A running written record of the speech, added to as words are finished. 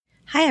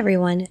Hi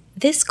everyone.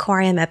 This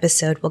Quarium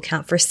episode will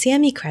count for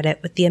CME credit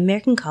with the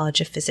American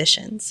College of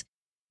Physicians.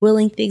 We'll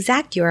link the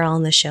exact URL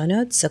in the show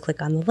notes, so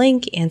click on the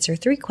link, answer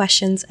 3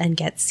 questions, and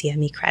get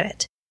CME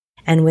credit.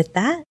 And with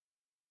that,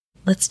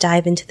 let's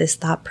dive into this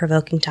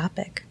thought-provoking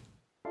topic.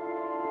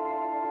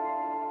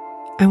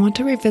 I want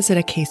to revisit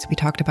a case we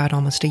talked about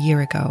almost a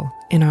year ago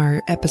in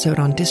our episode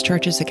on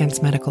discharges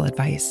against medical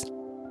advice.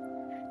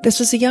 This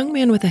was a young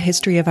man with a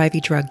history of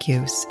IV drug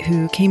use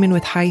who came in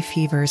with high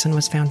fevers and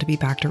was found to be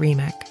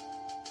bacteremic.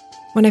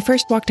 When I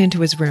first walked into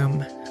his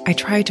room, I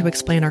tried to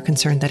explain our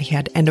concern that he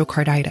had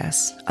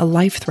endocarditis, a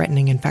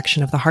life-threatening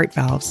infection of the heart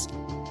valves.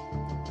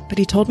 But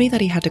he told me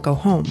that he had to go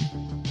home.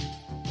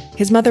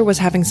 His mother was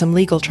having some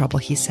legal trouble,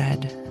 he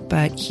said,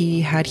 but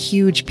he had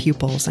huge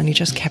pupils and he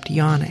just kept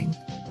yawning.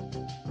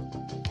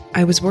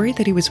 I was worried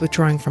that he was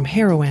withdrawing from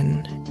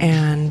heroin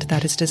and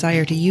that his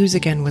desire to use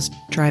again was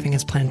driving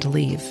his plan to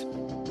leave.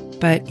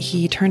 But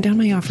he turned down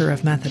my offer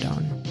of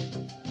methadone.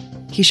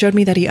 He showed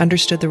me that he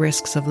understood the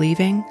risks of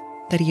leaving,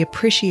 that he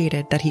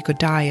appreciated that he could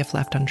die if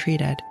left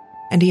untreated,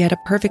 and he had a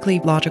perfectly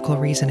logical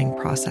reasoning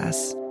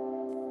process.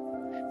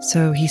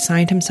 So he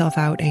signed himself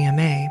out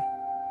AMA,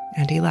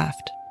 and he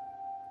left.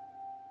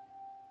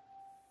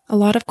 A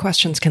lot of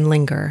questions can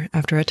linger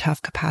after a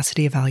tough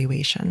capacity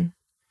evaluation.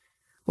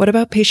 What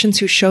about patients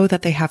who show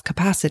that they have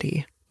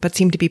capacity, but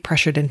seem to be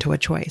pressured into a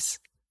choice?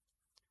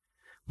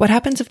 What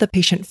happens if the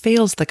patient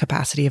fails the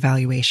capacity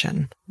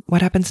evaluation?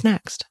 What happens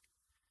next?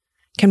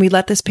 Can we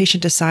let this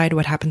patient decide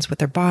what happens with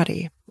their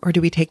body, or do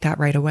we take that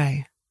right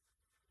away?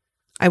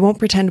 I won't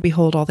pretend we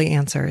hold all the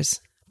answers,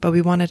 but we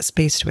wanted a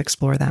space to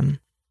explore them.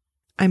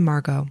 I'm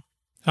Margot.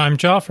 I'm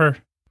Joffer.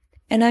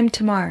 And I'm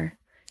Tamar.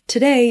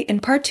 Today,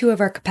 in part 2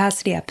 of our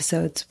capacity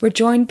episodes, we're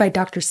joined by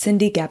Dr.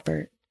 Cindy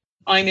Geppert.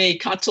 I'm a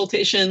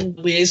consultation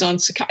liaison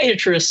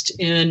psychiatrist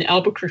in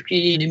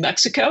Albuquerque, New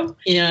Mexico,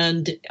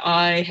 and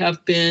I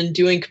have been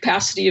doing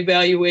capacity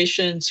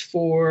evaluations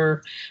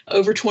for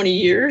over 20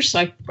 years.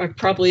 I've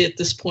probably at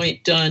this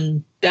point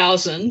done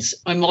thousands.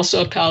 I'm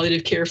also a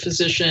palliative care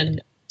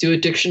physician, do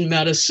addiction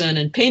medicine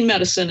and pain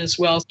medicine as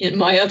well. In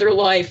my other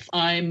life,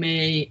 I'm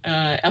a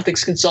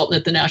ethics consultant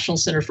at the National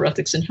Center for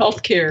Ethics in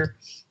Healthcare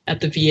at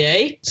the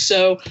VA.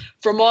 So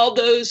from all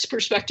those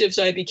perspectives,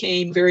 I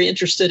became very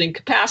interested in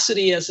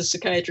capacity as a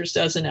psychiatrist,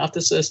 as an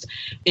ethicist,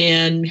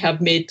 and have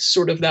made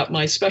sort of that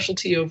my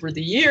specialty over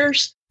the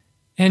years.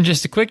 And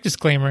just a quick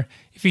disclaimer,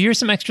 if you hear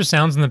some extra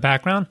sounds in the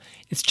background,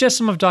 it's just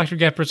some of Dr.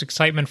 Geppert's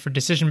excitement for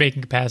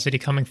decision-making capacity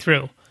coming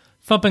through,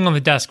 thumping on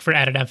the desk for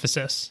added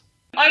emphasis.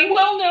 I'm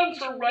well known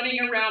for running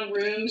around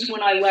rooms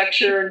when I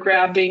lecture and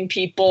grabbing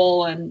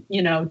people and,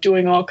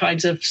 doing all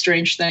kinds of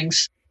strange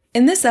things.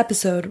 In this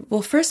episode,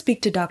 we'll first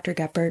speak to Dr.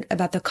 Geppert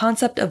about the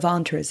concept of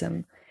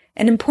voluntarism,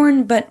 an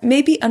important but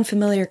maybe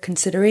unfamiliar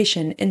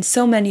consideration in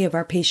so many of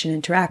our patient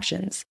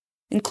interactions,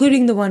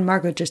 including the one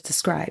Margot just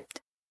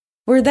described.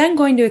 We're then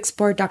going to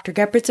explore Dr.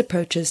 Geppert's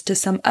approaches to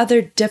some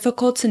other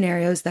difficult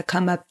scenarios that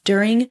come up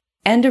during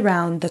and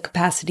around the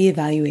capacity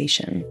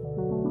evaluation.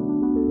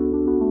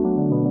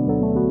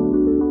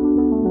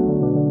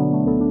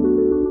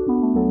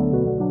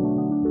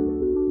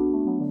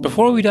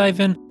 Before we dive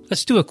in,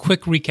 let's do a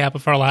quick recap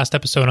of our last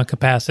episode on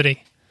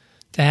capacity.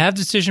 To have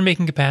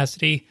decision-making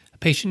capacity, a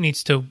patient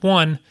needs to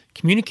 1.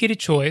 Communicate a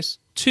choice,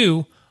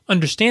 2.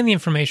 Understand the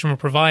information we're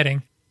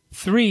providing,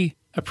 3.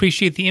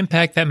 Appreciate the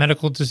impact that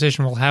medical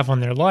decision will have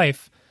on their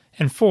life,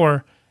 and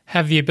 4.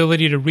 Have the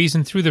ability to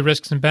reason through the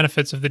risks and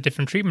benefits of the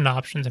different treatment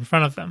options in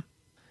front of them.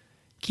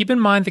 Keep in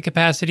mind that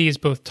capacity is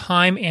both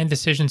time and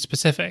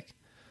decision-specific.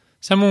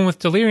 Someone with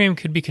delirium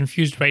could be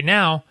confused right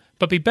now,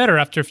 but be better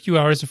after a few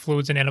hours of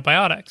fluids and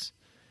antibiotics.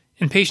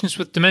 And patients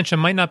with dementia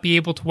might not be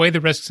able to weigh the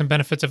risks and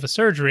benefits of a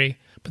surgery,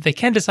 but they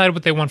can decide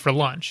what they want for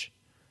lunch.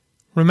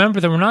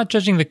 Remember that we're not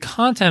judging the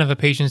content of a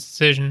patient's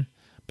decision,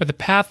 but the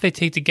path they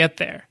take to get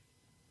there.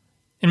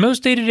 In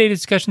most day-to-day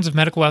discussions of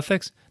medical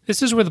ethics,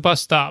 this is where the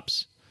bus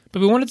stops,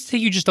 but we wanted to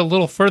take you just a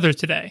little further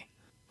today.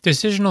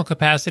 Decisional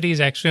capacity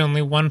is actually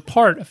only one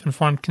part of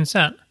informed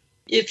consent.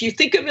 If you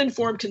think of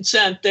informed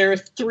consent, there are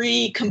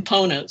 3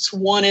 components.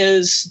 One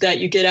is that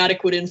you get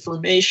adequate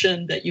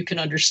information that you can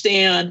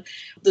understand.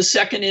 The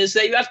second is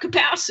that you have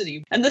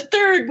capacity. And the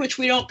third, which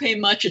we don't pay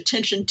much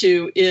attention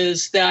to,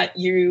 is that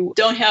you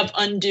don't have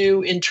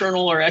undue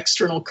internal or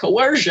external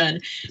coercion.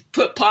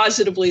 Put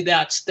positively,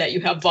 that's that you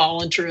have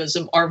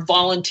voluntarism or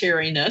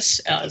voluntariness,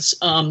 as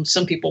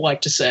some people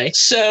like to say.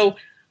 So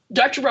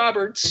Dr.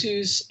 Roberts,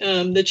 who's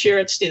the chair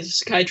at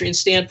psychiatry in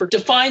Stanford,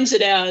 defines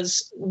it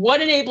as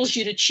what enables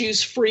you to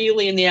choose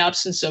freely in the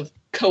absence of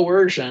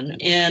coercion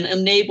and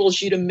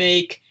enables you to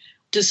make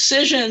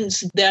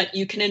decisions that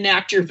you can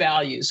enact your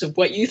values of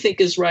what you think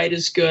is right,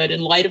 is good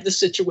in light of the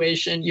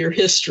situation, your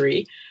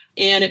history.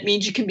 And it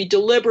means you can be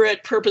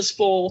deliberate,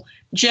 purposeful,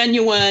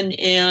 genuine,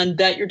 and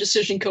that your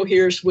decision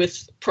coheres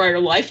with prior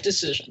life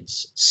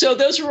decisions. So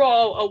those are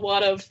all a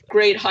lot of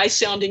great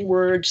high-sounding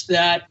words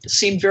that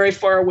seem very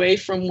far away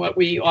from what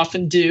we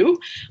often do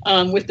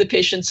with the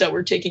patients that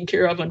we're taking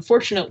care of,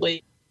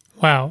 unfortunately.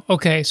 Wow,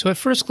 okay, so at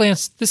first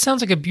glance, this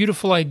sounds like a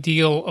beautiful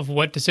ideal of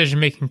what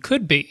decision-making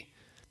could be,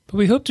 but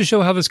we hope to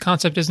show how this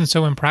concept isn't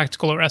so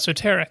impractical or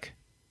esoteric.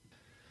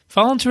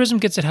 Voluntarism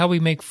gets at how we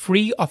make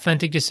free,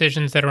 authentic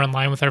decisions that are in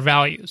line with our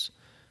values.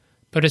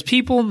 But as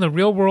people in the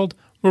real world,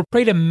 we're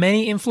prey to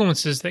many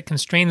influences that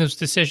constrain those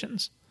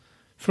decisions.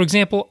 For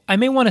example, I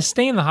may want to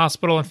stay in the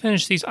hospital and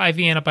finish these IV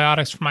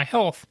antibiotics for my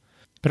health,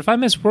 but if I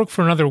miss work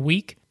for another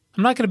week,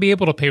 I'm not going to be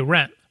able to pay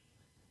rent.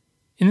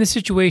 In this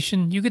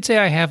situation, you could say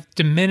I have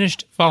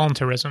diminished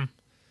voluntarism.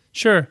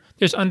 Sure,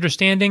 there's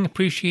understanding,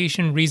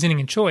 appreciation, reasoning,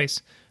 and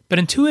choice, but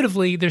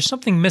intuitively, there's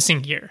something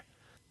missing here.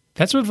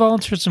 That's what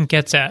voluntarism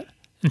gets at,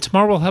 and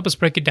tomorrow will help us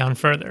break it down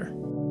further.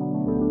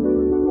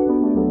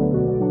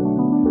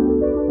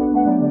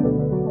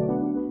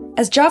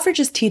 As Joffre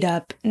just teed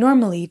up,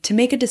 normally, to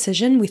make a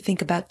decision, we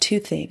think about two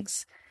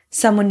things.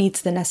 Someone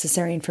needs the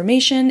necessary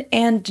information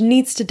and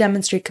needs to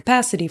demonstrate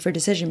capacity for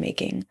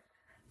decision-making.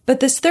 But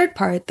this third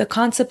part, the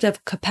concept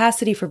of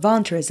capacity for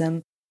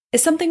voluntarism,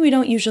 is something we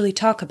don't usually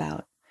talk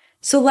about.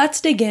 So let's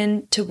dig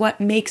into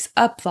what makes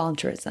up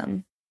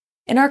voluntarism.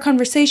 In our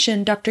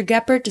conversation, Dr.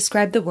 Geppert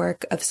described the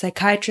work of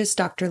psychiatrist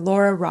Dr.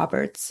 Laura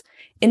Roberts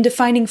in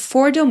defining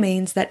 4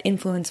 domains that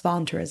influence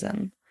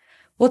voluntarism.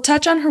 We'll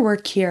touch on her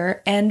work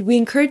here, and we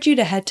encourage you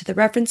to head to the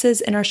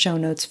references in our show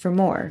notes for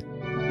more.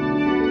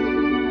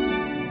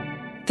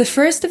 The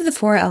first of the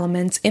 4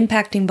 elements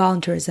impacting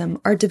voluntarism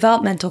are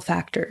developmental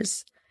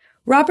factors.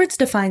 Roberts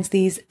defines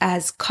these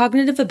as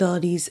cognitive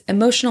abilities,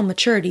 emotional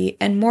maturity,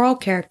 and moral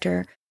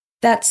character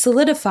that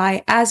solidify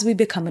as we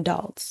become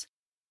adults.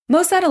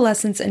 Most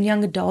adolescents and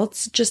young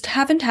adults just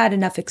haven't had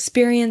enough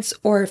experience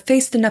or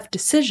faced enough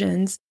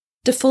decisions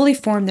to fully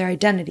form their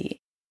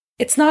identity.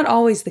 It's not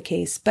always the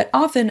case, but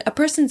often a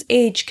person's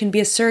age can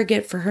be a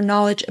surrogate for her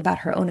knowledge about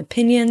her own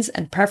opinions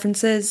and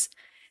preferences.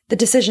 The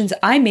decisions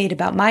I made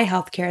about my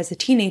healthcare as a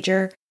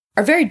teenager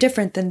are very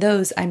different than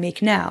those I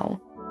make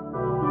now.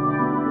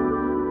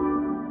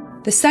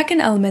 The second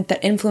element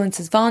that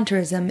influences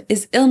voluntarism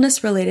is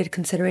illness-related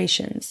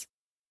considerations.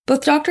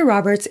 Both Dr.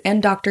 Roberts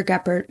and Dr.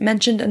 Geppert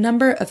mentioned a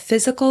number of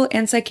physical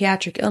and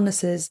psychiatric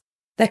illnesses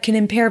that can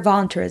impair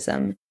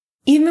voluntarism,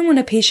 even when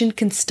a patient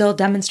can still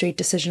demonstrate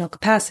decisional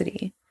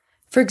capacity.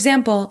 For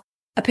example,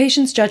 a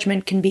patient's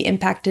judgment can be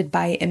impacted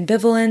by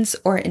ambivalence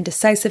or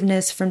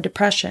indecisiveness from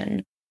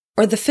depression,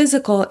 or the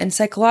physical and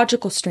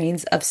psychological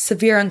strains of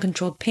severe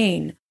uncontrolled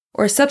pain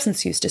or a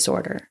substance use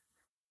disorder.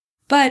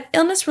 But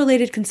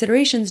illness-related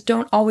considerations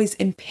don't always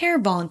impair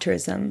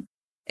voluntarism.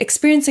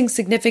 Experiencing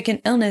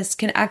significant illness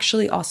can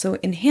actually also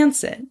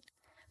enhance it.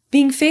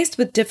 Being faced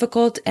with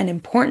difficult and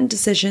important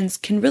decisions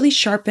can really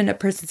sharpen a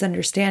person's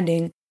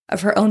understanding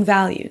of her own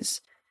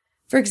values.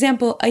 For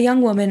example, a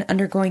young woman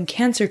undergoing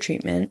cancer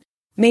treatment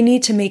may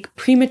need to make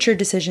premature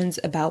decisions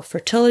about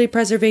fertility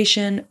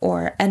preservation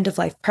or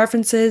end-of-life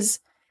preferences.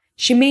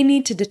 She may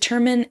need to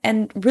determine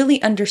and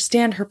really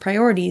understand her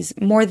priorities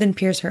more than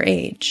peers her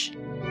age.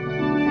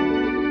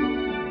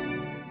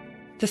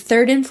 The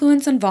third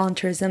influence on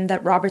voluntarism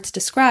that Roberts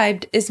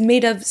described is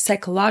made of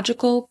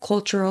psychological,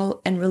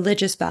 cultural, and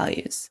religious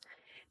values.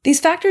 These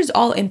factors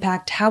all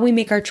impact how we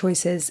make our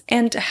choices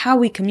and how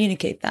we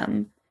communicate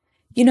them.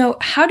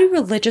 How do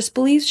religious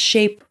beliefs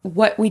shape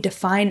what we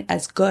define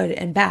as good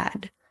and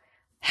bad?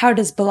 How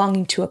does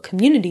belonging to a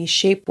community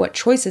shape what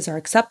choices are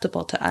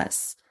acceptable to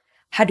us?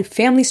 How do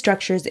family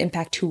structures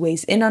impact who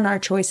weighs in on our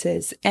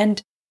choices?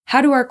 And how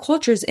do our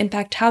cultures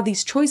impact how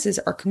these choices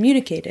are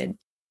communicated?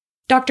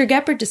 Dr.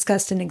 Geppert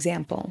discussed an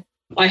example.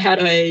 I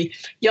had a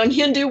young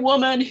Hindu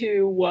woman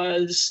who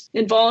was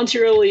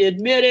involuntarily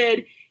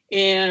admitted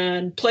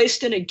and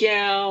placed in a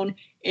gown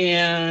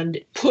and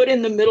put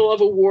in the middle of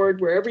a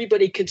ward where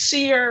everybody could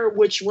see her,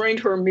 which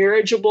ruined her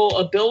marriageable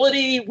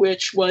ability,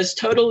 which was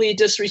totally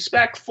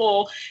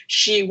disrespectful.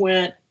 She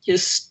went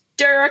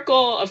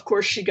hysterical. Of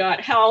course, she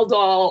got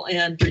Haldol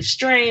and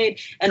restrained,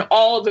 and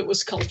all of it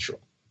was cultural.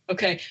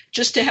 Okay,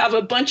 just to have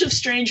a bunch of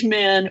strange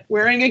men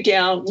wearing a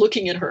gown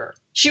looking at her.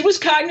 She was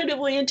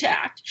cognitively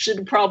intact, should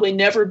have probably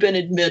never been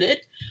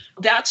admitted.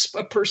 That's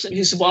a person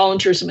whose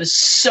voluntarism is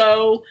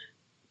so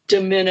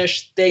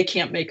diminished, they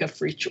can't make a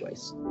free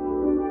choice.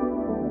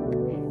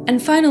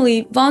 And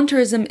finally,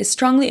 voluntarism is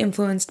strongly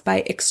influenced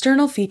by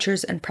external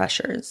features and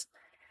pressures.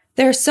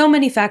 There are so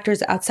many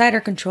factors outside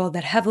our control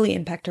that heavily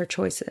impact our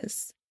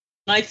choices.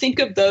 I think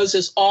of those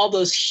as all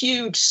those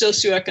huge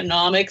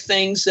socioeconomic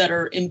things that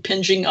are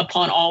impinging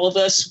upon all of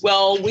us.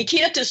 Well, we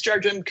can't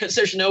discharge him because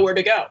there's nowhere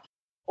to go.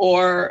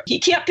 Or he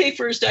can't pay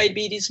for his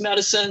diabetes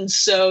medicine,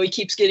 so he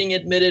keeps getting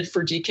admitted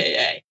for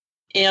DKA.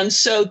 And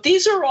so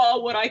these are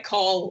all what I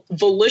call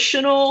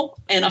volitional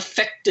and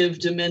affective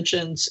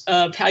dimensions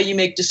of how you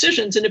make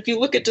decisions. And if you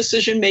look at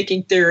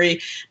decision-making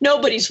theory,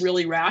 nobody's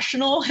really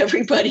rational.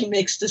 Everybody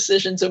makes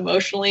decisions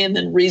emotionally and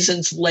then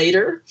reasons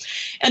later.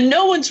 And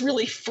no one's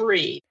really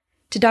free.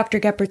 To Dr.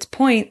 Geppert's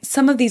point,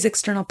 some of these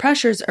external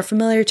pressures are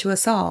familiar to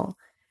us all.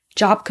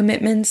 Job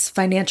commitments,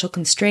 financial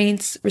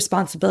constraints,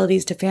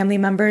 responsibilities to family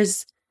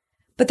members.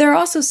 But there are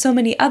also so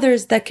many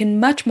others that can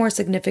much more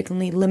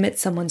significantly limit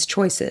someone's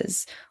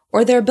choices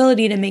or their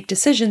ability to make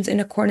decisions in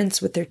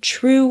accordance with their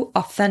true,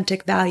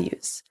 authentic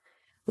values,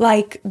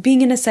 like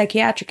being in a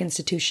psychiatric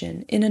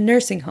institution, in a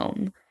nursing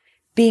home,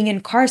 being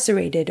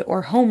incarcerated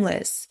or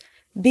homeless,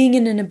 being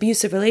in an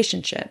abusive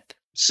relationship.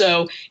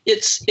 So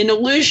it's an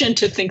illusion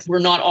to think we're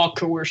not all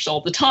coerced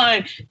all the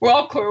time. We're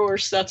all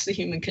coerced. That's the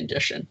human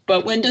condition.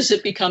 But when does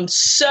it become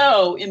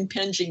so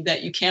impinging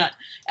that you can't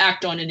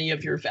act on any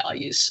of your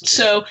values?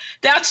 So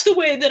that's the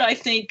way that I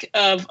think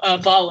of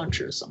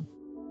voluntarism.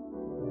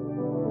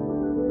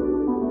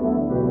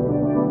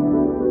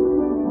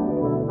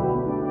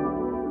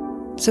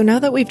 So now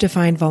that we've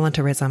defined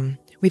voluntarism,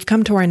 we've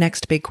come to our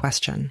next big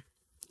question.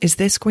 Is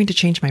this going to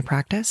change my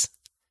practice?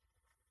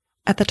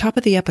 At the top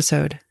of the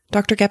episode,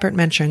 Dr. Geppert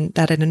mentioned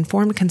that an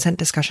informed consent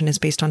discussion is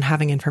based on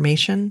having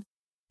information,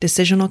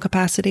 decisional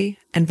capacity,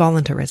 and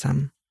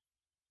voluntarism.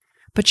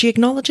 But she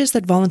acknowledges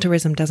that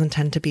voluntarism doesn't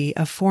tend to be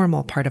a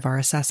formal part of our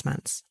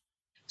assessments.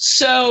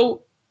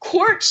 So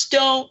courts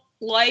don't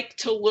like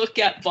to look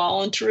at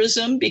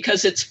voluntarism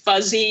because it's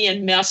fuzzy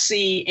and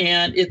messy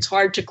and it's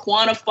hard to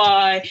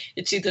quantify.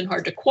 It's even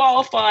hard to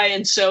qualify.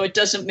 And so it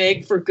doesn't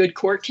make for good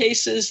court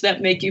cases that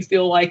make you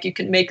feel like you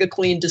can make a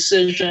clean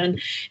decision.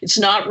 It's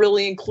not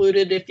really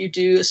included if you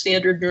do a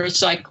standard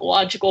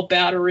neuropsychological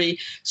battery.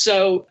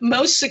 So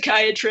most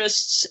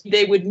psychiatrists,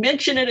 they would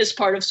mention it as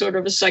part of sort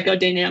of a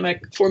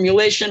psychodynamic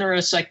formulation or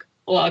a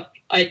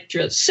psychiatric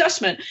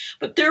assessment,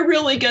 but they're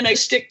really going to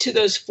stick to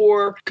those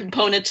four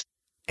components.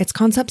 It's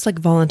concepts like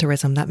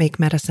voluntarism that make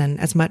medicine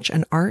as much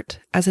an art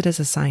as it is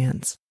a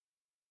science.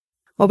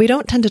 While we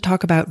don't tend to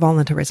talk about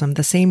voluntarism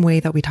the same way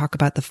that we talk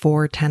about the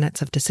four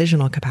tenets of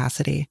decisional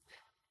capacity,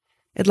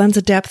 it lends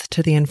a depth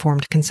to the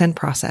informed consent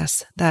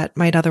process that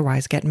might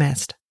otherwise get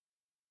missed.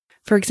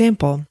 For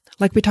example,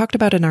 like we talked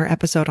about in our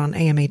episode on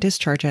AMA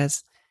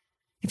discharges,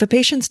 if a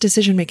patient's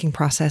decision-making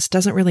process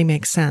doesn't really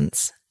make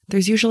sense,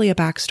 there's usually a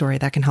backstory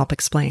that can help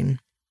explain.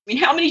 I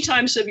mean, how many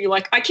times have you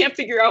I can't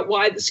figure out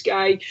why this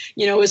guy,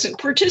 isn't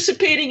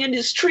participating in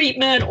his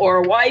treatment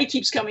or why he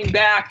keeps coming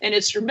back. And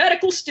it's your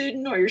medical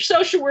student or your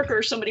social worker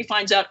or somebody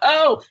finds out,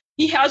 oh,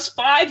 he has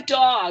 5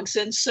 dogs.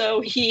 And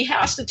so he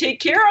has to take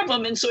care of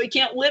them. And so he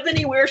can't live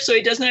anywhere. So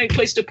he doesn't have a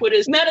place to put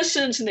his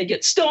medicines and they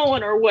get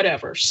stolen or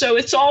whatever. So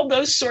it's all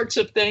those sorts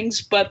of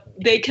things, but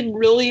they can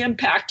really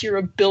impact your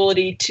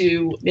ability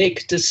to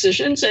make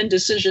decisions and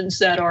decisions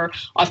that are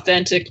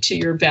authentic to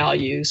your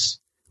values.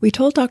 We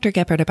told Dr.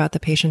 Geppert about the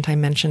patient I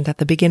mentioned at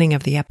the beginning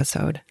of the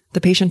episode, the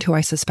patient who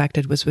I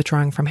suspected was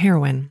withdrawing from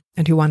heroin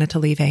and who wanted to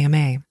leave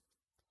AMA.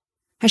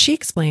 As she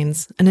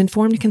explains, an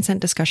informed consent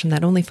discussion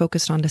that only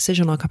focused on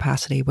decisional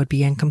capacity would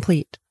be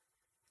incomplete.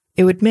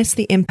 It would miss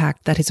the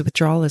impact that his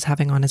withdrawal is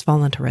having on his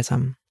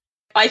voluntarism.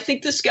 I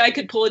think this guy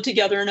could pull it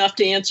together enough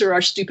to answer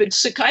our stupid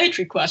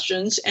psychiatry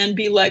questions and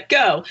be let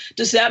go.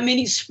 Does that mean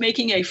he's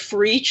making a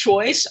free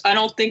choice? I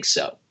don't think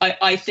so.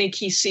 I think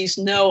he sees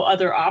no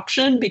other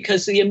option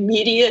because the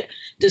immediate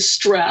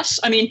distress.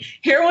 I mean,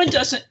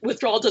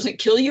 withdrawal doesn't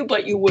kill you,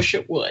 but you wish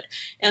it would.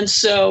 And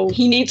so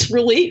he needs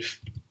relief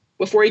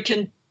before he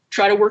can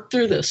try to work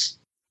through this.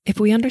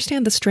 If we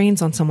understand the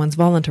strains on someone's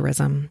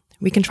voluntarism,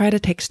 we can try to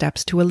take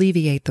steps to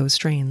alleviate those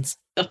strains.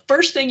 The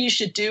first thing you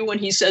should do when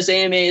he says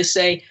AMA is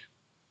say,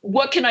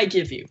 what can I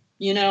give you?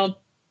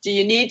 Do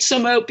you need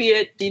some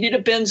opiate? Do you need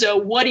a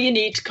benzo? What do you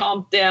need to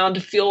calm down, to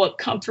feel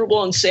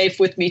comfortable and safe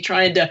with me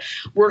trying to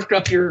work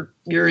up your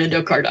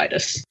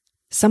endocarditis?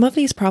 Some of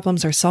these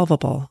problems are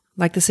solvable,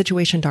 like the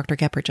situation Dr.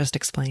 Geppert just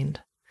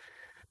explained.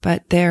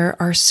 But there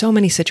are so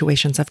many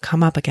situations I've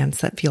come up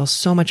against that feel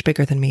so much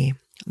bigger than me,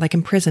 like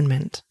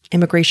imprisonment,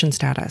 immigration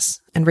status,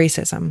 and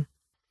racism.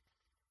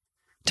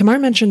 Tamar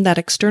mentioned that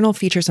external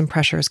features and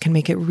pressures can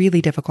make it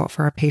really difficult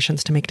for our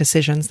patients to make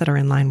decisions that are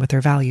in line with their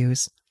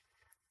values.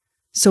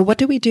 So what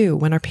do we do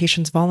when our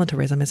patient's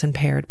voluntarism is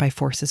impaired by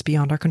forces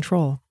beyond our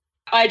control?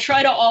 I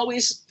try to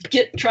always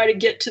try to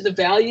get to the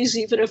values,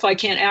 even if I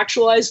can't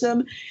actualize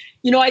them.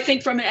 I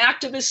think from an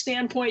activist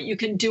standpoint, you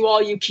can do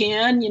all you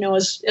can,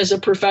 as a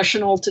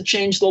professional to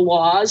change the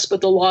laws,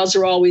 but the laws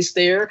are always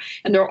there.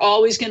 And there are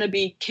always going to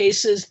be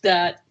cases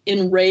that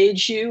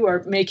enrage you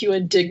or make you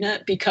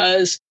indignant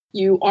because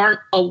you aren't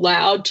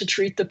allowed to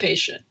treat the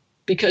patient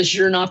because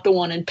you're not the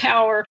one in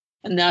power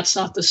and that's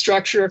not the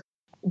structure.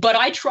 But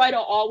I try to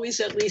always,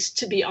 at least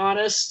to be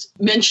honest,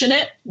 mention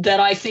it, that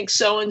I think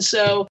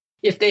so-and-so,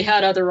 if they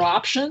had other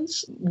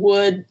options,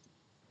 would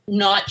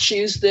not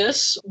choose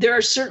this. There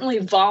are certainly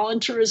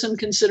voluntarism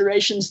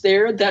considerations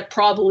there that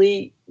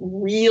probably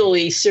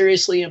really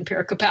seriously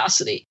impair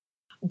capacity.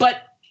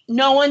 But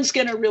no one's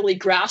going to really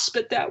grasp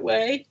it that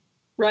way,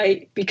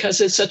 right?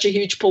 Because it's such a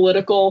huge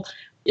political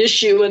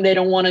issue and they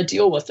don't want to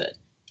deal with it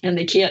and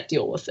they can't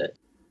deal with it.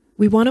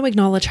 We want to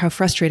acknowledge how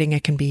frustrating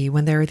it can be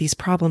when there are these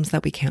problems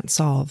that we can't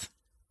solve.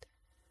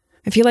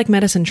 I feel like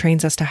medicine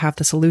trains us to have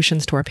the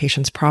solutions to our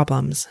patients'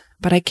 problems,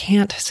 but I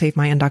can't save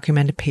my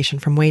undocumented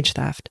patient from wage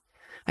theft.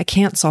 I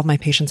can't solve my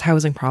patient's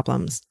housing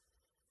problems.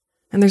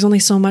 And there's only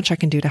so much I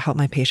can do to help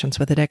my patients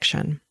with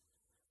addiction.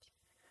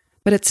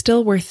 But it's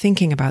still worth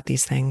thinking about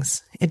these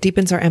things. It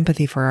deepens our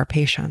empathy for our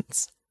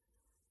patients.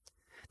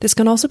 This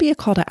can also be a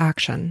call to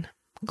action.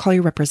 Call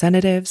your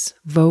representatives,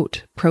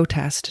 vote,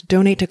 protest,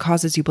 donate to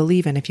causes you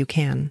believe in if you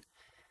can.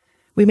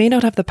 We may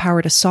not have the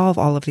power to solve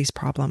all of these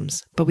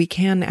problems, but we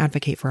can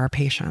advocate for our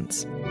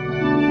patients.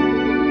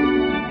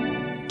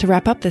 To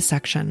wrap up this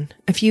section,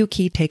 a few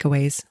key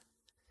takeaways.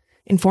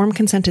 Informed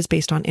consent is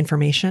based on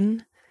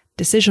information,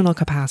 decisional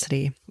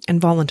capacity,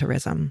 and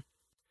voluntarism.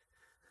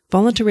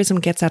 Voluntarism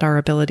gets at our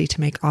ability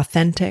to make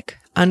authentic,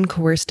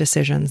 uncoerced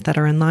decisions that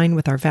are in line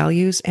with our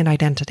values and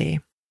identity.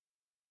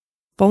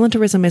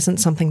 Voluntarism isn't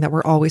something that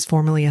we're always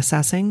formally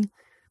assessing,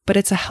 but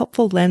it's a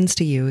helpful lens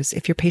to use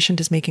if your patient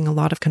is making a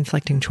lot of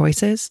conflicting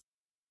choices,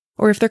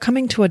 or if they're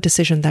coming to a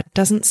decision that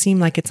doesn't seem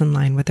like it's in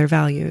line with their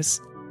values.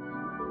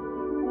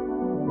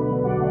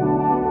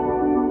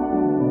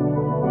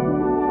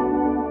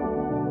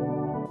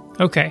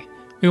 Okay,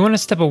 we want to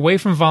step away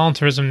from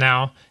voluntarism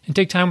now and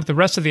take time with the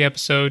rest of the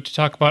episode to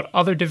talk about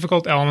other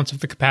difficult elements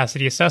of the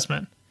capacity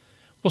assessment.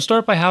 We'll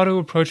start by how to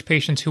approach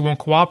patients who won't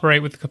cooperate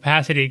with the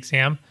capacity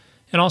exam,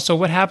 and also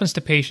what happens to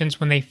patients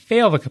when they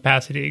fail the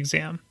capacity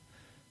exam.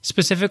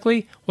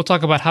 Specifically, we'll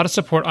talk about how to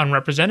support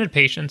unrepresented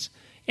patients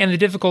and the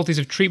difficulties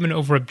of treatment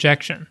over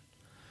objection.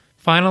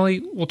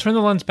 Finally, we'll turn the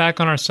lens back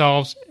on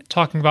ourselves,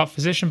 talking about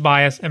physician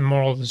bias and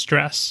moral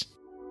distress.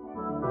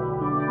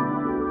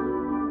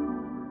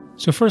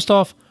 So first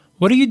off,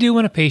 what do you do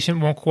when a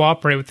patient won't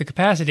cooperate with the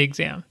capacity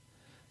exam?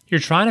 You're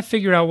trying to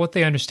figure out what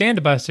they understand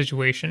about a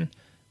situation,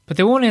 but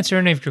they won't answer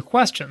any of your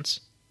questions.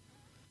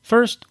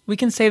 First, we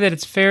can say that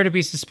it's fair to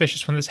be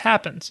suspicious when this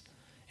happens,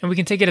 and we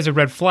can take it as a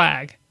red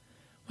flag.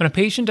 When a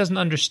patient doesn't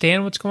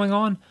understand what's going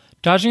on,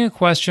 dodging a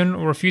question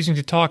or refusing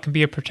to talk can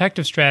be a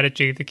protective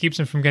strategy that keeps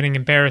them from getting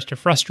embarrassed or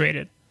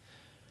frustrated.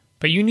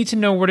 But you need to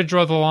know where to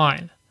draw the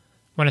line.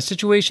 When a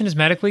situation is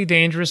medically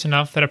dangerous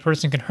enough that a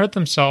person can hurt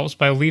themselves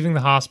by leaving the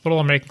hospital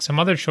or making some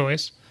other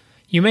choice,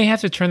 you may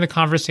have to turn the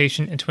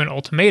conversation into an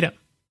ultimatum.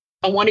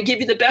 I want to give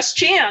you the best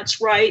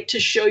chance, right, to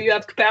show you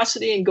have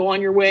capacity and go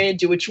on your way and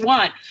do what you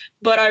want.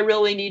 But I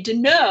really need to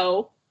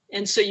know.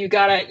 And so you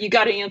gotta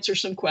answer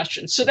some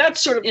questions. So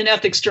that's sort of, in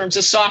ethics terms,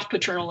 a soft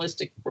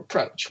paternalistic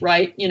approach,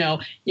 right?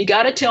 You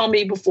got to tell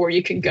me before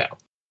you can go.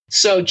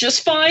 So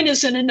just fine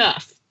isn't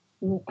enough.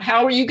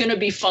 How are you going to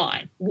be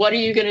fine? What are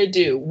you going to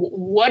do?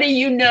 What do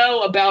you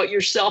know about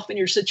yourself and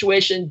your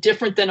situation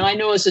different than I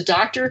know as a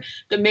doctor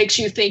that makes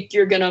you think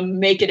you're going to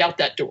make it out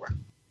that door?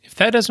 If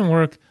that doesn't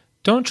work,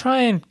 don't try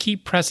and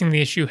keep pressing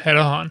the issue head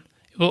on.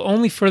 It will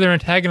only further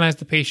antagonize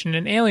the patient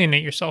and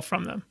alienate yourself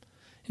from them.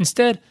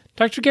 Instead,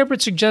 Dr.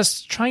 Geppert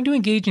suggests trying to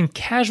engage in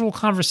casual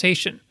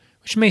conversation,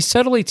 which may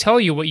subtly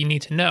tell you what you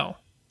need to know.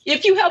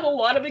 If you have a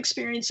lot of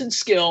experience and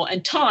skill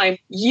and time,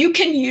 you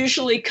can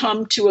usually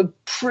come to a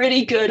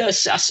pretty good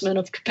assessment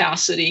of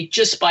capacity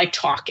just by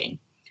talking.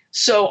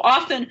 So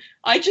often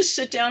I just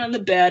sit down on the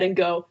bed and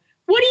go,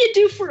 what do you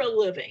do for a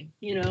living?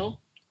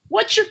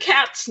 What's your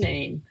cat's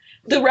name?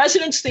 The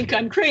residents think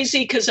I'm crazy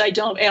because I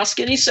don't ask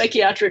any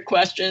psychiatric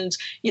questions.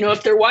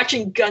 If they're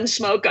watching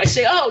Gunsmoke, I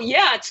say, oh,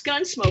 yeah, it's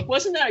Gunsmoke.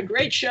 Wasn't that a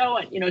great show?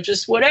 And,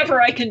 just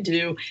whatever I can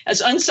do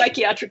as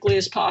unpsychiatrically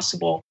as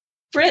possible.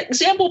 For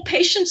example,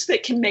 patients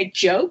that can make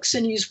jokes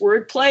and use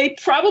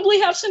wordplay probably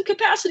have some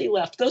capacity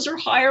left. Those are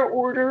higher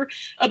order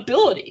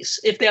abilities.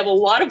 If they have a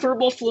lot of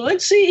verbal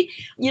fluency,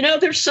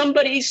 there's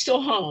somebody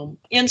still home.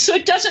 And so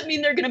it doesn't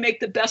mean they're going to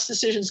make the best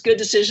decisions, good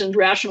decisions,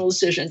 rational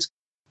decisions.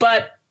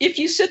 But if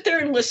you sit there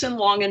and listen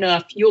long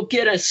enough, you'll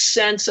get a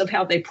sense of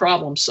how they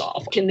problem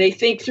solve. Can they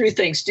think through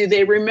things? Do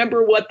they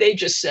remember what they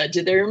just said?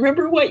 Do they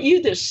remember what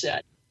you just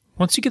said?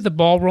 Once you get the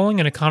ball rolling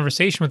in a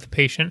conversation with the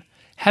patient,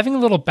 having a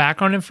little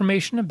background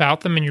information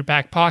about them in your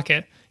back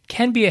pocket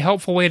can be a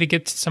helpful way to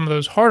get to some of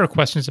those harder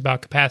questions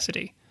about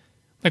capacity,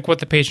 like what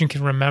the patient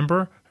can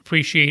remember,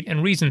 appreciate,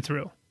 and reason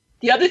through.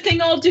 The other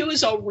thing I'll do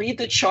is I'll read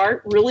the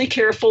chart really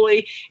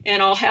carefully,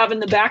 and I'll have in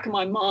the back of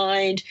my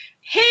mind,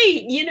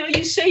 hey,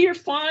 you say you're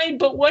fine,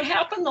 but what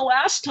happened the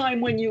last time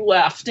when you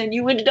left and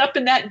you ended up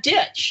in that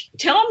ditch?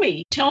 Tell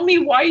me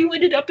why you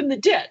ended up in the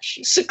ditch.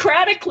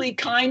 Socratically,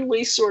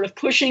 kindly sort of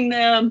pushing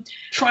them,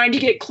 trying to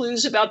get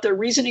clues about their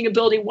reasoning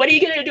ability. What are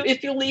you going to do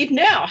if you leave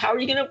now? How are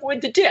you going to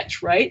avoid the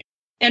ditch, right?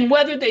 And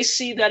whether they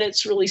see that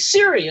it's really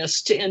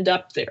serious to end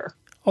up there.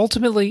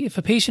 Ultimately, if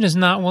a patient is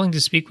not willing to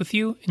speak with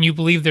you and you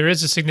believe there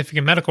is a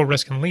significant medical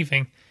risk in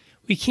leaving,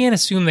 we can't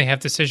assume they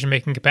have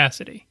decision-making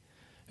capacity.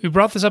 We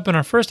brought this up in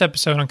our first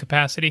episode on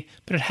capacity,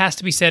 but it has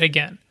to be said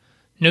again.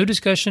 No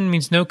discussion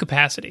means no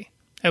capacity,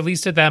 at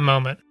least at that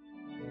moment.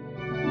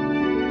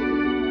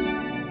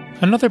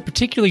 Another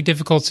particularly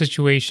difficult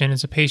situation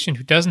is a patient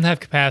who doesn't have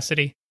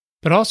capacity,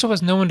 but also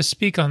has no one to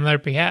speak on their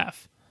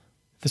behalf,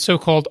 the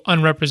so-called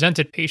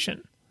unrepresented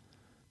patient.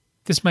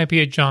 This might be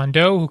a John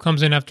Doe who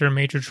comes in after a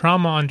major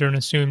trauma under an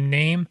assumed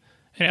name,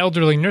 an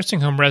elderly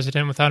nursing home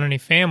resident without any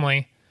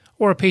family,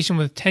 or a patient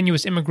with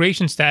tenuous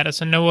immigration status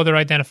and no other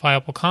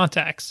identifiable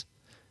contacts.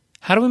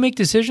 How do we make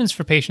decisions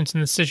for patients in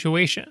this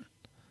situation?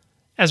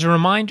 As a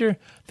reminder,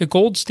 the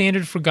gold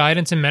standard for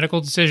guidance in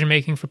medical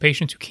decision-making for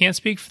patients who can't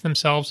speak for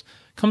themselves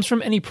comes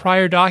from any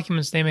prior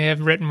documents they may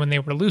have written when they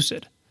were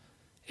lucid.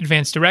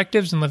 Advance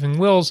directives and living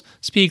wills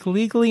speak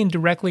legally and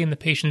directly in the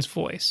patient's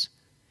voice.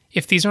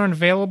 If these aren't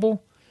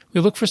available,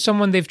 we look for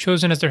someone they've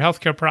chosen as their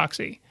healthcare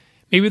proxy,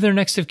 maybe their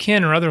next of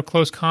kin or other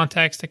close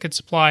contacts that could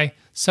supply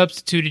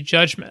substituted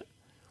judgment,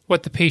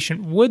 what the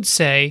patient would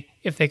say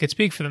if they could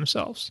speak for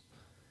themselves.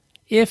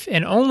 If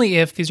and only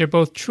if these are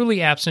both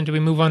truly absent do we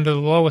move on to the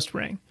lowest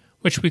ring,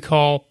 which we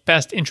call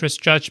best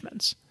interest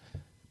judgments.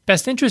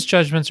 Best interest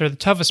judgments are the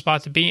toughest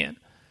spot to be in,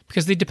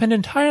 because they depend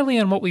entirely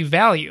on what we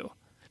value.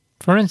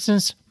 For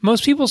instance,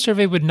 most people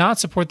surveyed would not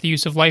support the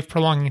use of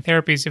life-prolonging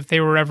therapies if they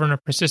were ever in a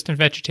persistent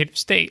vegetative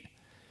state.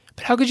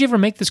 But how could you ever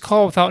make this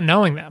call without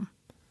knowing them?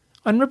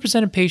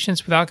 Unrepresented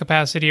patients without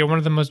capacity are one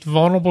of the most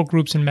vulnerable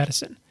groups in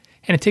medicine,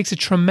 and it takes a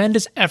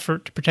tremendous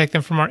effort to protect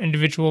them from our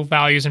individual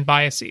values and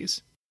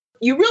biases.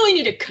 You really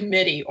need a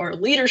committee or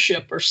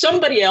leadership or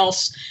somebody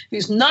else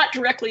who's not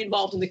directly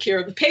involved in the care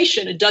of the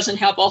patient and doesn't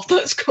have all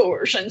those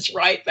coercions,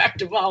 right? Back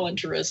to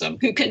voluntarism,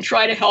 who can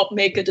try to help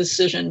make a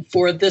decision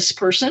for this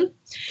person.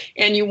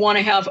 And you want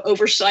to have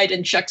oversight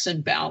and checks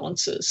and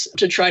balances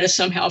to try to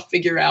somehow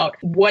figure out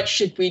what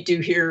should we do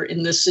here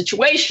in this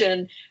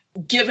situation,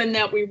 given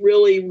that we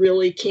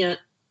really can't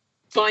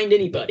find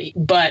anybody.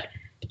 But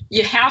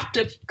you have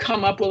to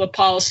come up with a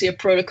policy, a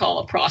protocol,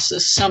 a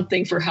process,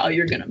 something for how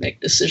you're going to make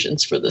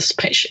decisions for this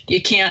patient.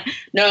 You can't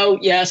no,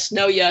 yes,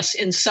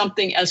 in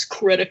something as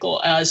critical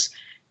as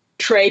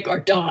trach or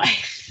die.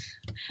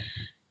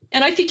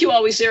 And I think you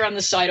always err on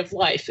the side of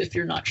life if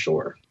you're not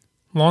sure.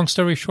 Long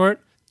story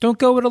short, don't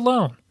go it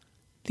alone.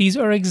 These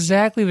are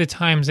exactly the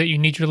times that you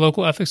need your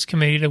local ethics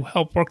committee to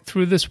help work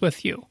through this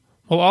with you,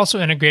 while also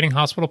integrating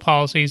hospital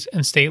policies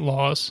and state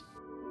laws.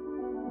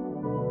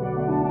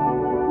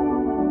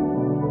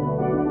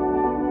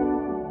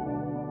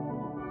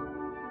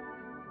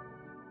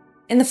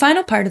 In the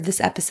final part of this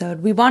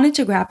episode, we wanted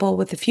to grapple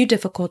with a few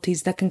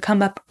difficulties that can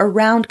come up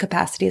around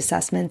capacity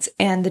assessments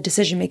and the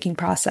decision-making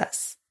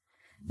process.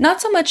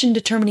 Not so much in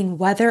determining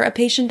whether a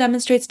patient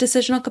demonstrates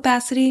decisional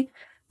capacity,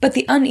 but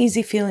the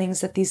uneasy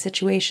feelings that these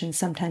situations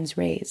sometimes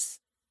raise.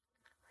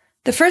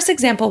 The first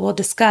example we'll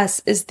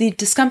discuss is the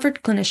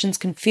discomfort clinicians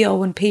can feel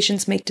when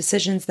patients make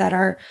decisions that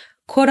are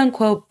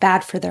quote-unquote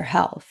bad for their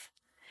health.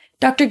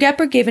 Dr.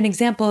 Gepper gave an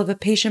example of a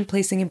patient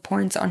placing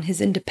importance on his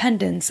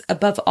independence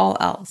above all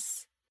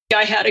else.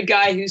 I had a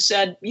guy who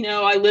said,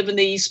 I live in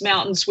the East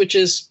Mountains, which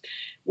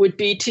would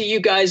be to you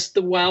guys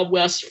the Wild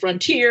West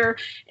frontier.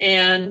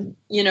 And,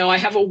 I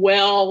have a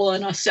well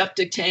and a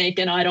septic tank,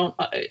 and I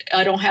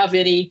don't have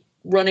any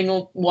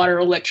running water or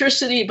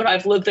electricity, but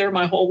I've lived there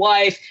my whole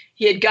life.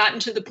 He had gotten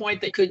to the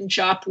point that he couldn't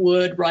chop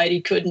wood, right? He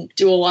couldn't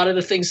do a lot of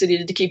the things that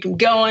needed to keep him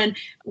going,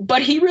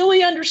 but he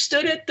really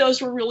understood it. Those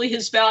were really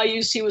his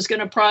values. He was going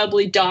to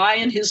probably die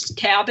in his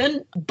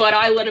cabin, but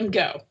I let him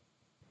go,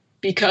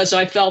 because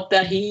I felt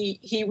that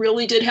he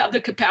really did have the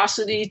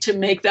capacity to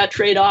make that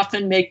trade-off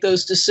and make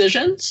those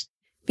decisions.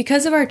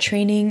 Because of our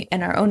training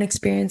and our own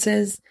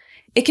experiences,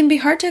 it can be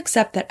hard to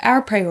accept that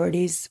our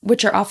priorities,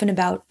 which are often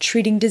about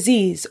treating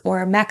disease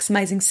or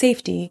maximizing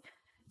safety,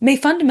 may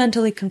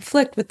fundamentally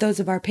conflict with those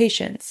of our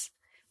patients.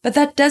 But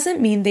that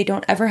doesn't mean they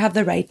don't ever have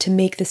the right to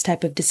make this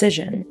type of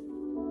decision.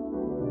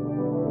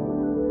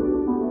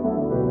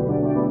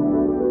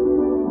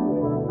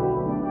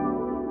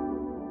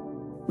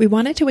 We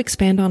wanted to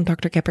expand on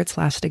Dr. Geppert's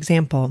last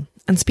example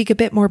and speak a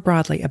bit more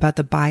broadly about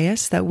the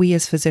bias that we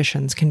as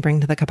physicians can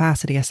bring to the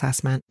capacity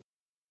assessment.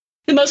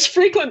 The most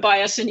frequent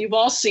bias, and you've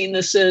all seen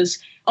this,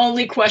 is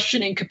only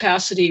questioning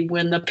capacity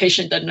when the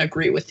patient doesn't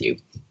agree with you,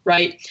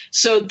 right?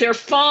 So they're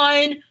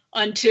fine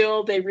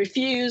until they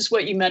refuse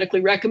what you medically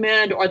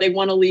recommend, or they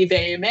want to leave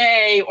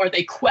AMA, or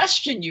they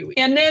question you.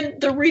 And then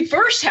the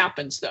reverse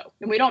happens, though.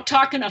 And we don't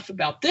talk enough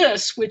about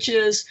this, which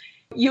is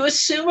you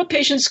assume a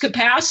patient's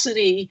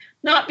capacity,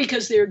 not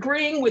because they're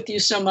agreeing with you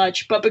so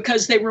much, but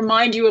because they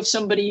remind you of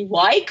somebody you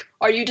like,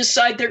 or you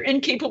decide they're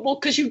incapable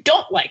because you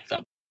don't like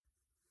them.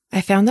 I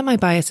found that my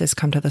biases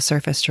come to the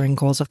surface during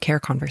goals of care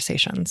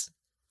conversations.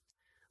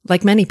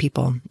 Like many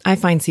people, I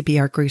find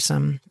CPR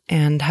gruesome,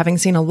 and having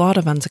seen a lot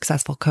of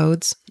unsuccessful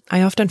codes,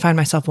 I often find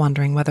myself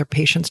wondering whether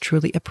patients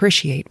truly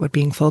appreciate what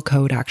being full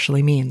code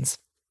actually means.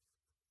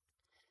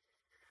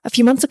 A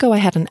few months ago, I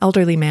had an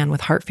elderly man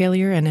with heart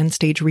failure and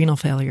end-stage renal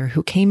failure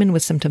who came in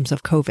with symptoms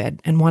of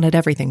COVID and wanted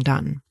everything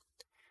done.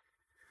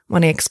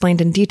 When I explained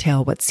in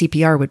detail what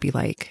CPR would be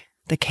like,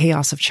 the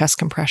chaos of chest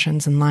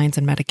compressions and lines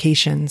and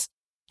medications,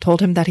 told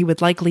him that he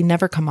would likely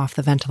never come off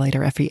the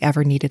ventilator if he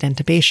ever needed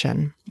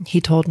intubation, he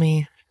told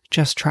me,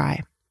 just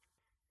try.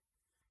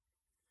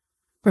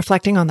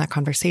 Reflecting on that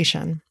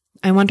conversation,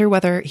 I wonder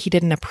whether he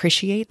didn't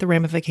appreciate the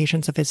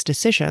ramifications of his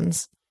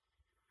decisions,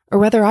 or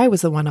whether I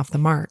was the one off the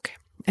mark,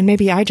 and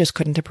maybe I just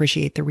couldn't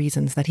appreciate the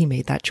reasons that he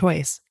made that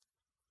choice.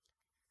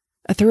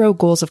 A thorough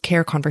goals of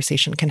care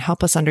conversation can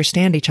help us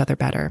understand each other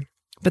better,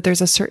 but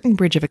there's a certain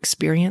bridge of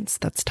experience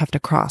that's tough to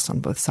cross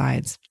on both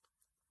sides.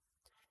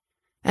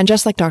 And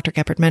just like Dr.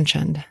 Geppert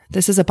mentioned,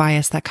 this is a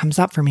bias that comes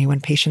up for me when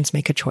patients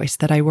make a choice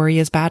that I worry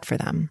is bad for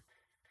them.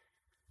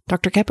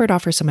 Dr. Geppert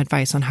offers some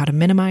advice on how to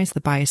minimize the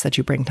bias that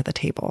you bring to the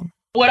table.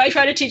 What I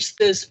try to teach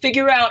is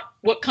figure out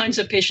what kinds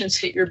of patients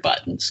hit your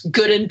buttons,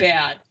 good and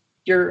bad.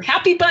 Your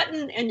happy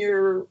button and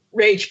your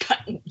rage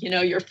button,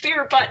 your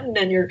fear button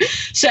and your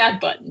sad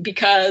button,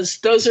 because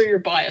those are your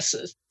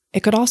biases.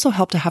 It could also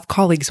help to have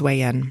colleagues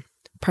weigh in,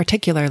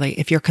 particularly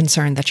if you're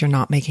concerned that you're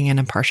not making an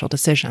impartial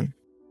decision.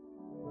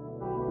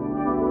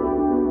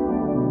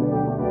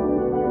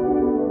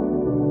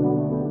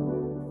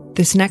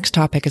 This next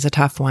topic is a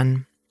tough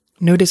one.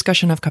 No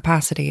discussion of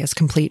capacity is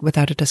complete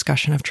without a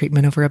discussion of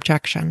treatment over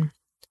objection.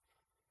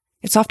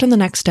 It's often the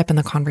next step in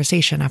the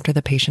conversation after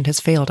the patient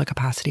has failed a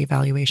capacity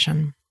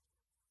evaluation.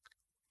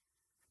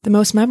 The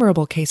most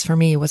memorable case for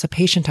me was a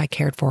patient I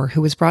cared for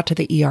who was brought to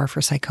the ER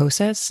for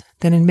psychosis,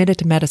 then admitted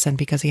to medicine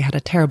because he had a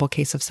terrible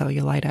case of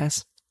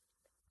cellulitis.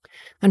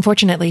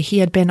 Unfortunately, he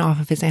had been off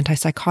of his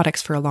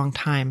antipsychotics for a long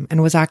time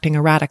and was acting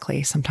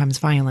erratically, sometimes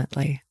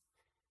violently.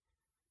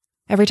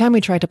 Every time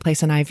we tried to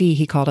place an IV,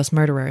 he called us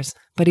murderers,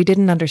 but he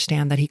didn't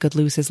understand that he could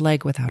lose his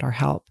leg without our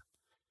help.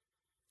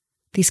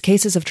 These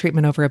cases of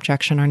treatment over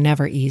objection are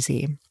never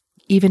easy,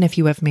 even if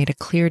you have made a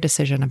clear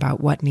decision about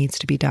what needs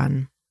to be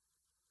done.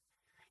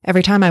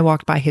 Every time I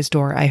walked by his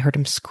door, I heard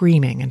him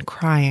screaming and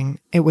crying.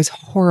 It was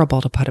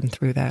horrible to put him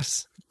through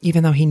this,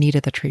 even though he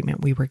needed the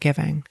treatment we were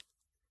giving.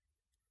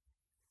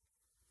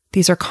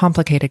 These are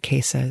complicated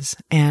cases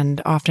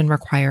and often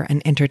require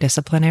an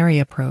interdisciplinary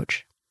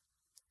approach.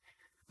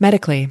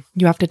 Medically,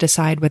 you have to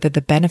decide whether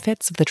the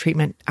benefits of the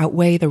treatment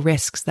outweigh the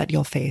risks that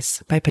you'll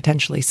face by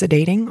potentially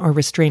sedating or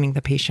restraining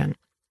the patient.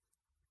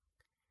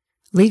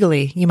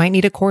 Legally, you might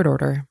need a court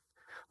order.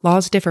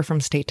 Laws differ from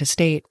state to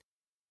state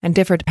and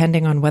differ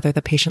depending on whether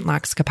the patient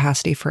lacks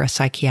capacity for a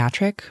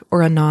psychiatric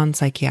or a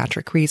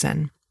non-psychiatric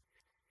reason.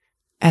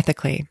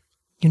 Ethically,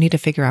 you need to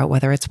figure out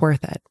whether it's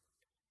worth it.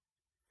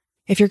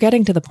 If you're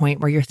getting to the point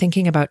where you're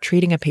thinking about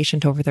treating a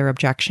patient over their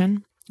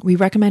objection, we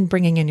recommend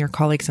bringing in your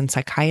colleagues in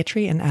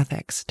psychiatry and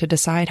ethics to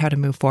decide how to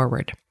move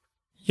forward.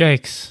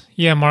 Yikes.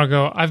 Yeah,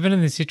 Margot, I've been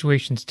in these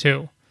situations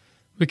too.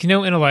 We can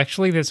know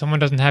intellectually that someone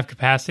doesn't have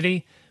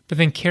capacity, but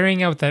then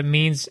carrying out what that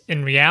means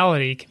in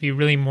reality can be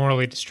really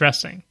morally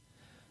distressing.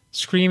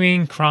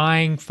 Screaming,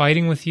 crying,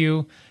 fighting with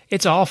you,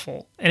 it's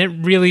awful, and it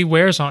really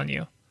wears on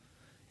you.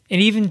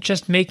 And even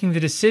just making the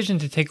decision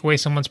to take away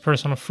someone's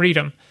personal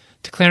freedom,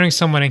 declaring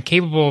someone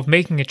incapable of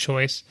making a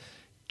choice,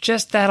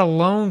 just that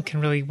alone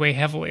can really weigh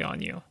heavily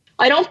on you.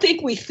 I don't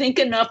think we think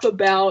enough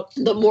about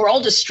the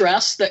moral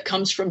distress that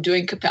comes from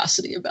doing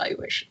capacity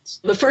evaluations.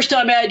 The first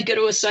time I had to go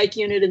to a psych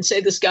unit and say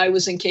this guy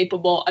was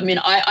incapable,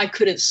 I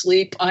couldn't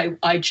sleep. I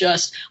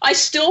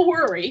still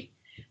worry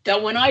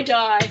that when I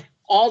die,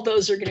 all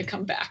those are going to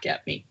come back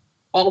at me.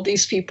 All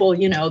these people,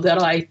 that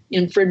I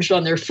infringed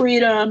on their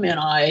freedom and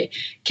I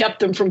kept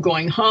them from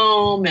going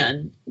home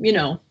and,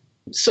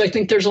 So I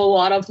think there's a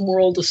lot of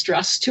moral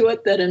distress to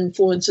it that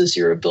influences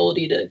your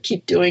ability to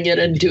keep doing it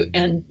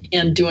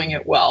and doing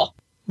it well.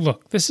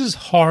 Look, this is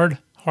hard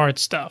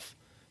stuff.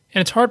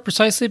 And it's hard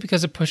precisely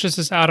because it pushes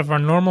us out of our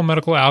normal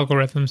medical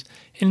algorithms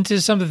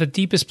into some of the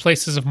deepest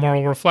places of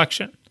moral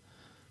reflection.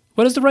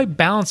 What is the right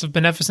balance of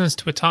beneficence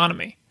to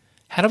autonomy?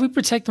 How do we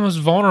protect the most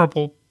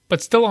vulnerable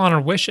but still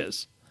honor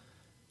wishes?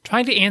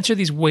 Trying to answer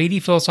these weighty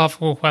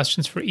philosophical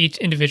questions for each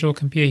individual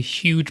can be a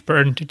huge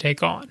burden to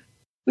take on.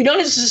 We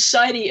don't as a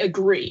society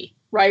agree,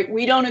 right?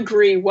 We don't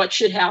agree what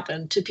should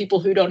happen to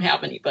people who don't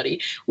have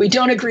anybody. We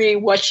don't agree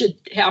what should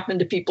happen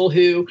to people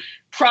who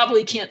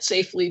probably can't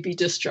safely be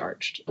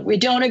discharged. We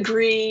don't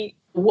agree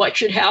what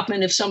should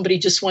happen if somebody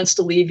just wants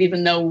to leave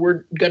even though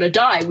we're going to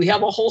die. We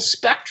have a whole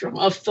spectrum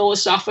of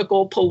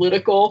philosophical,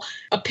 political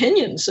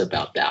opinions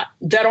about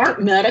that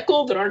aren't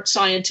medical, that aren't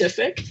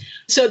scientific.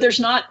 So there's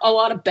not a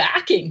lot of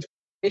backing.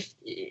 If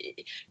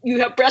you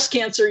have breast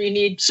cancer, you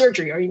need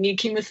surgery or you need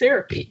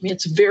chemotherapy.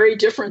 It's very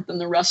different than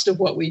the rest of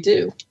what we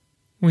do.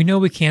 We know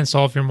we can't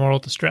solve your moral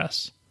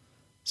distress.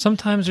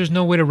 Sometimes there's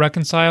no way to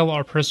reconcile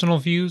our personal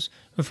views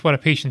with what a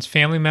patient's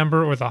family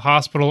member or the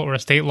hospital or a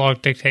state law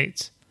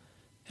dictates.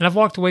 And I've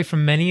walked away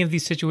from many of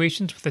these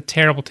situations with a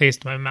terrible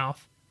taste in my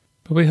mouth.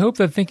 But we hope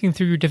that thinking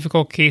through your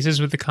difficult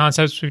cases with the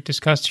concepts we've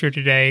discussed here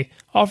today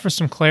offers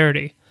some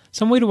clarity,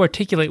 some way to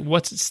articulate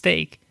what's at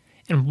stake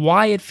and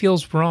why it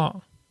feels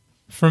wrong.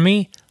 For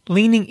me,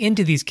 leaning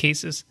into these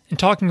cases and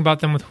talking about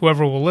them with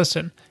whoever will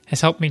listen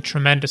has helped me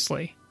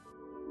tremendously.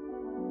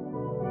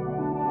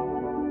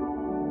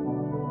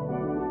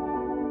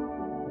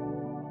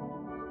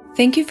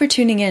 Thank you for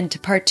tuning in to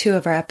part 2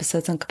 of our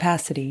episodes on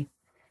capacity.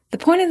 The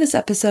point of this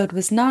episode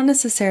was not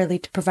necessarily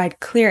to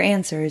provide clear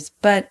answers,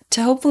 but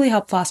to hopefully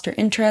help foster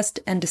interest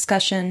and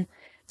discussion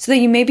so that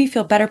you maybe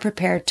feel better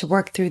prepared to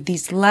work through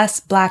these less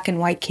black and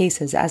white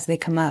cases as they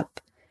come up,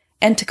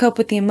 and to cope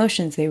with the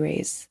emotions they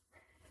raise.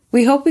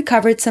 We hope we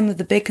covered some of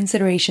the big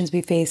considerations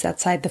we face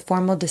outside the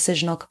formal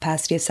decisional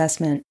capacity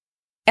assessment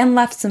and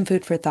left some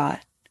food for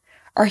thought.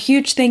 Our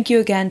huge thank you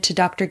again to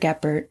Dr.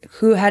 Geppert,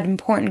 who had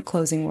important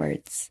closing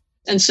words.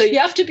 And so you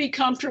have to be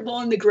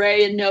comfortable in the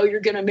gray and know you're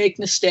going to make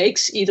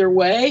mistakes either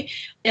way.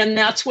 And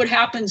that's what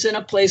happens in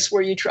a place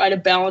where you try to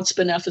balance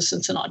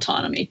beneficence and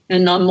autonomy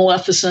and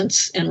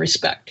non-maleficence and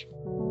respect.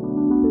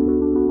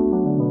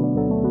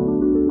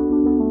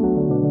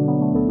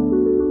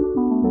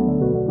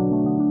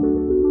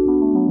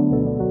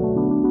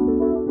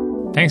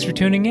 Thanks for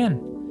tuning in.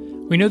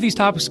 We know these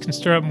topics can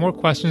stir up more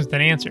questions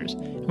than answers,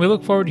 and we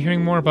look forward to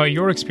hearing more about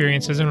your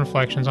experiences and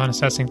reflections on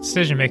assessing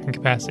decision-making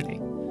capacity.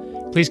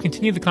 Please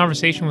continue the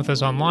conversation with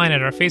us online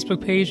at our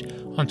Facebook page,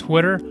 on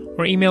Twitter,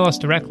 or email us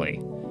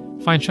directly.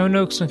 Find show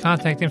notes and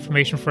contact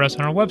information for us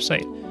on our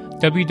website,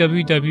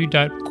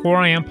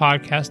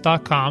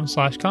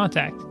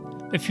 www.coreimpodcast.com/contact.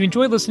 If you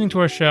enjoyed listening to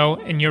our show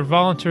and your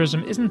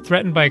voluntarism isn't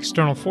threatened by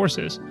external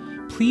forces,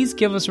 please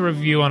give us a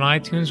review on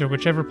iTunes or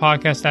whichever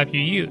podcast app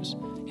you use.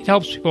 It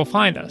helps people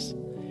find us.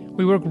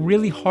 We work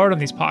really hard on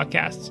these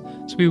podcasts,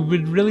 so we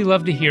would really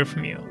love to hear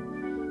from you.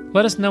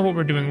 Let us know what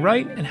we're doing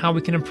right and how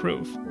we can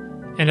improve.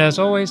 And as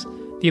always,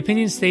 the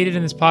opinions stated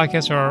in this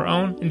podcast are our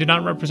own and do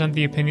not represent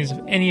the opinions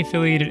of any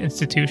affiliated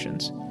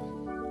institutions.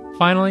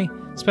 Finally,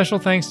 special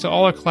thanks to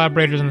all our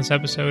collaborators in this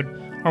episode,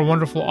 our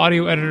wonderful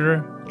audio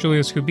editor,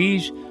 Julia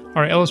Skubij,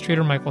 our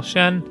illustrator, Michael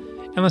Shen,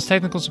 endless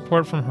technical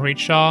support from Harit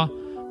Shah,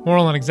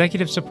 moral and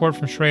executive support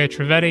from Shreya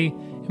Trivedi,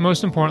 and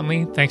most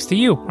importantly, thanks to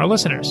you, our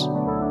listeners.